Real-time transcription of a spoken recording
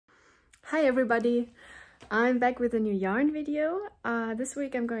Hi everybody! I'm back with a new yarn video. This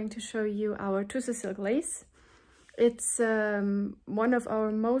week I'm going to show you our Tussah silk lace. It's one of our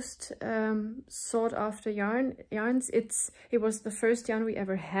most sought after yarns. It was the first yarn we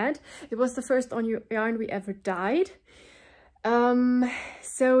ever had. It was the first yarn we ever dyed.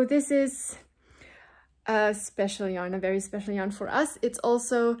 So this is a special yarn, a very special yarn for us. It's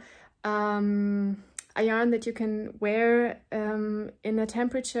also a yarn that you can wear in a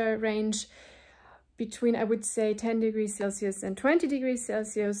temperature range between, I would say, 10 degrees Celsius and 20 degrees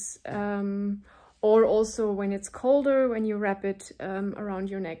Celsius, or also when it's colder, when you wrap it around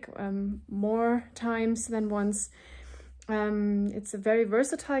your neck more times than once. It's a very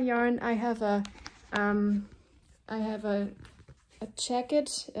versatile yarn. I have a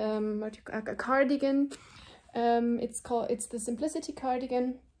jacket, a cardigan. It's the Simplicity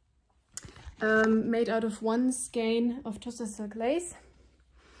cardigan. Made out of one skein of Tussah silk lace.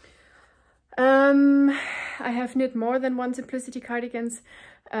 I have knit more than one Simplicity cardigans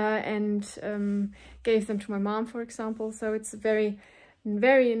and gave them to my mom, for example. So it's a very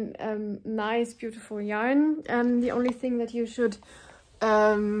nice, beautiful yarn. The only thing that you should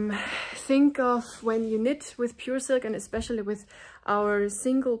think of when you knit with pure silk, and especially with our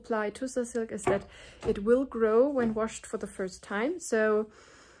single ply Tussah silk, is that it will grow when washed for the first time. So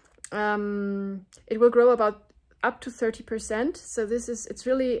it will grow about up to 30%. So it's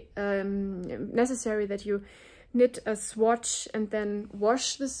really necessary that you knit a swatch and then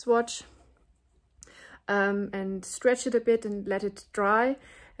wash the swatch and stretch it a bit and let it dry,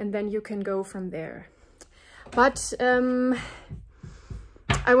 and then you can go from there. But I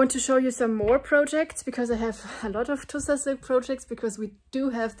want to show you some more projects, because I have a lot of Tussah silk projects, because we do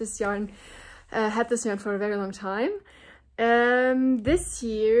have this yarn, had this yarn for a very long time. This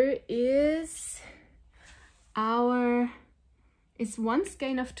year is one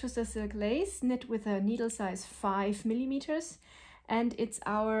skein of Tussah silk lace knit with a needle size 5 millimeters, and it's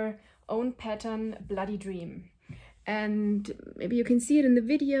our own pattern Bloody Dream. And maybe you can see it in the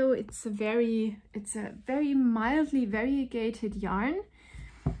video. It's a very mildly variegated yarn,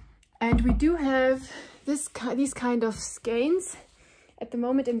 and we do have these kind of skeins at the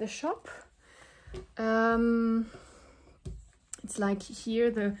moment in the shop. It's like here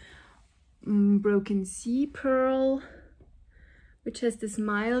the Broken Sea pearl, which has this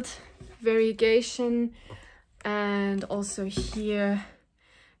mild variegation, and also here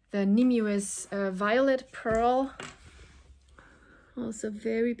the Nimius violet pearl, also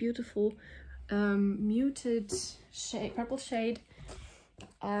very beautiful muted shade, purple shade.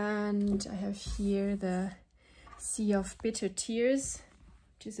 And I have here the Sea of Bitter Tears,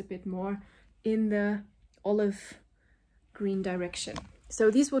 which is a bit more in the olive green direction. So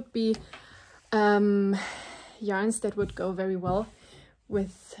these would be yarns that would go very well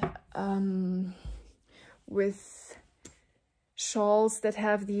with shawls that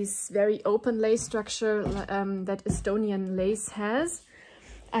have these very open lace structure that Estonian lace has.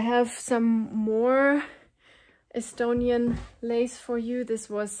 I have some more Estonian lace for you. This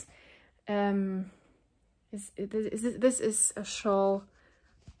was this is a shawl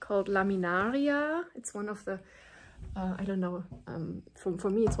called Laminaria. It's one of the I don't know, for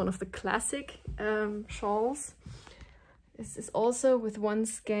me it's one of the classic shawls. This is also with one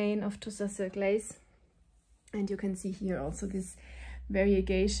skein of Tussah silk lace, and you can see here also this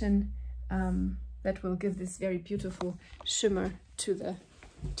variegation that will give this very beautiful shimmer to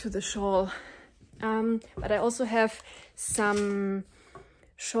the shawl. But I also have some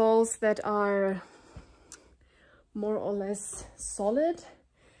shawls that are more or less solid.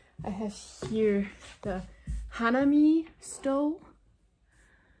 I have here the Hanami stole.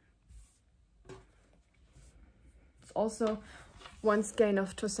 It's also one skein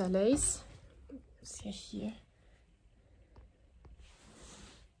of Tussah lace. See here.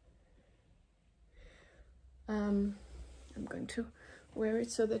 I'm going to wear it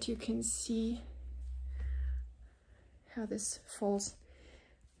so that you can see how this falls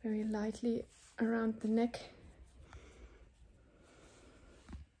very lightly around the neck.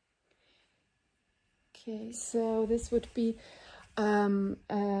 Okay, so this would be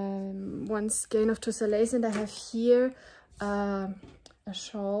one skein of Tussah lace, and I have here a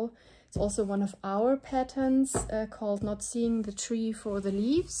shawl. It's also one of our patterns called Not Seeing the Tree for the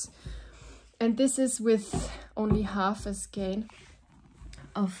Leaves, and this is with only half a skein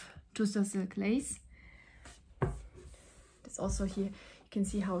of Tussah silk lace. It's also here, you can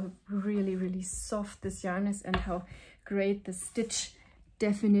see how really soft this yarn is and how great the stitch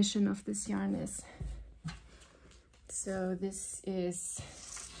definition of this yarn is. So this is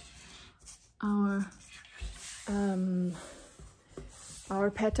our our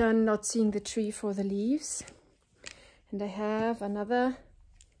pattern Not Seeing the Tree for the Leaves. And I have another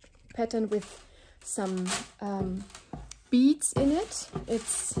pattern with some beads in it.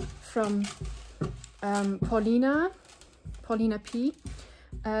 It's from PaulinaP.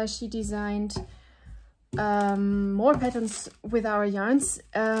 She designed more patterns with our yarns,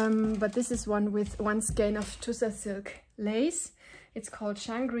 but this is one with one skein of Tussah silk lace. It's called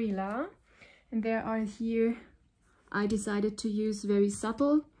Shangri-La, and there are here, I decided to use very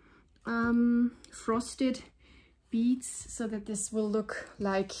subtle frosted beads so that this will look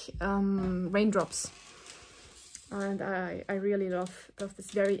like raindrops. And I really love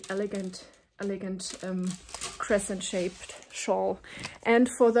this very elegant crescent shaped shawl. And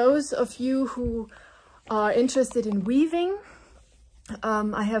for those of you who are interested in weaving,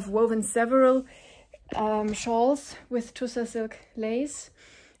 I have woven several shawls with Tussah silk lace.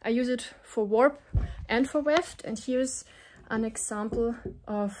 I use it for warp and for weft, and here's an example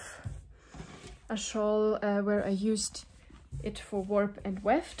of a shawl where I used it for warp and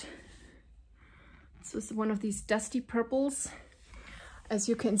weft. This is one of these dusty purples. As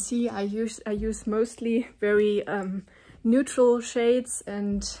you can see, I use mostly very neutral shades,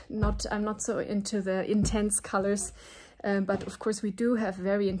 and I'm not so into the intense colors. But of course we do have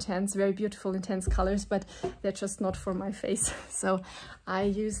very intense, very beautiful intense colors, but they're just not for my face. So I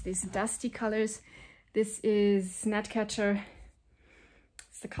use these dusty colors. This is Gnatcatcher.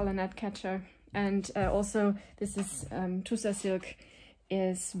 It's the color Gnatcatcher. And also this is Tussah silk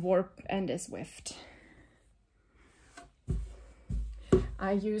is warp and is weft.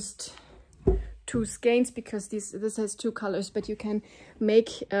 I used 2 skeins because this has 2 colors, but you can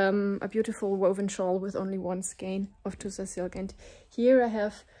make a beautiful woven shawl with only 1 skein of Tussah silk. And here I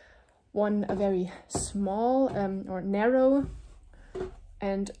have a very small or narrow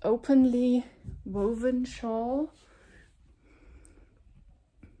and openly woven shawl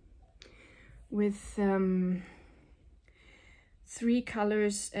with 3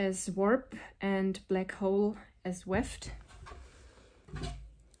 colors as warp and black hole as weft.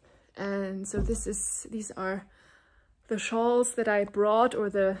 And so these are the shawls that I brought, or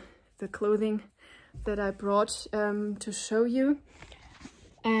the clothing that I brought to show you.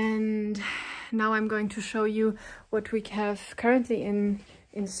 And now I'm going to show you what we have currently in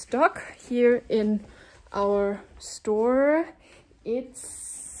stock here in our store.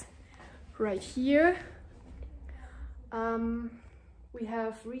 It's right here. We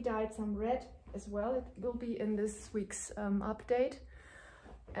have re-dyed some red as well. It will be in this week's update.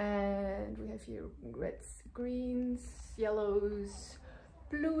 And we have here reds, greens, yellows,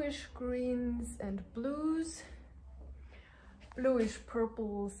 bluish greens and blues, bluish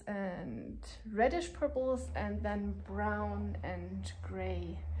purples and reddish purples, and then brown and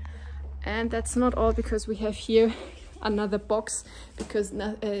gray. And that's not all, because we have here another box, because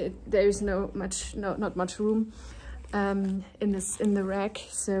there is not much room in the rack.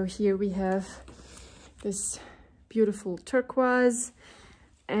 So here we have this beautiful turquoise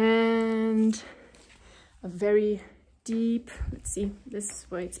and a very deep, let's see, this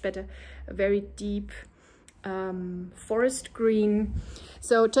way it's better, a very deep forest green.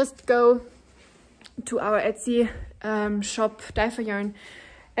 So just go to our Etsy shop DyeForYarn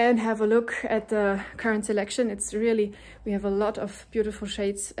and have a look at the current selection. It's really, we have a lot of beautiful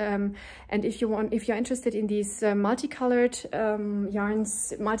shades, and if you're interested in these multicolored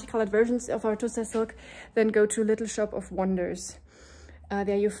yarns, multicolored versions of our Tussah silk, then go to Little Shop of Wonders.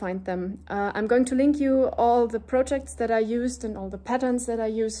 There you find them. I'm going to link you all the projects that I used and all the patterns that I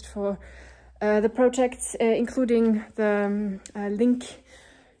used for the projects, including the link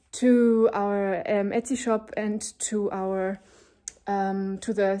to our Etsy shop and to our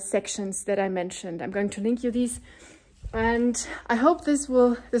to the sections that I mentioned. I'm going to link you these, and I hope this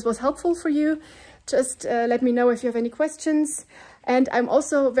was helpful for you. Just let me know if you have any questions. And I'm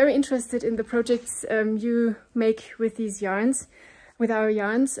also very interested in the projects you make with these yarns. With our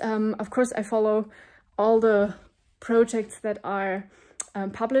yarns. Of course, I follow all the projects that are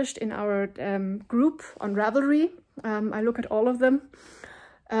published in our group on Ravelry. I look at all of them,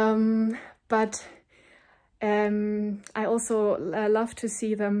 but I also love to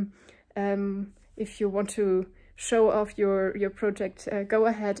see them. If you want to show off your project, go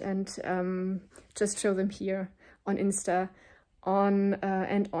ahead and just show them here on Insta,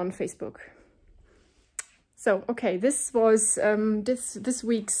 and on Facebook. So, okay, this was this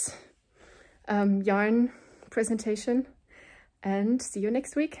week's yarn presentation, and see you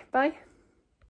next week. Bye.